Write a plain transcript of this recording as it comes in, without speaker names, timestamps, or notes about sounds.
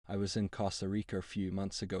I was in Costa Rica a few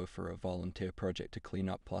months ago for a volunteer project to clean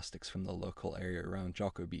up plastics from the local area around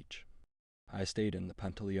Jocko Beach. I stayed in the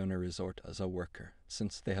Pantaleona resort as a worker,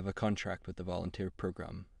 since they have a contract with the volunteer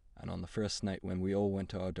program, and on the first night when we all went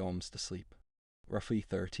to our dorms to sleep, roughly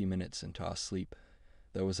 30 minutes into our sleep,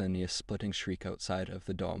 there was a near-splitting shriek outside of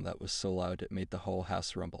the dorm that was so loud it made the whole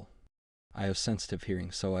house rumble. I have sensitive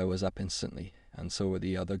hearing, so I was up instantly, and so were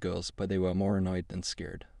the other girls, but they were more annoyed than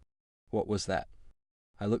scared. What was that?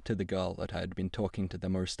 I looked to the girl that I had been talking to the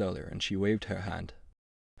most earlier, and she waved her hand.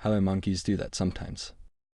 How monkeys do that sometimes.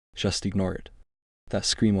 Just ignore it. That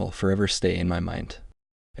scream will forever stay in my mind.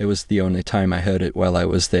 It was the only time I heard it while I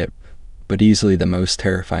was there, but easily the most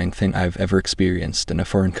terrifying thing I've ever experienced in a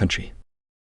foreign country.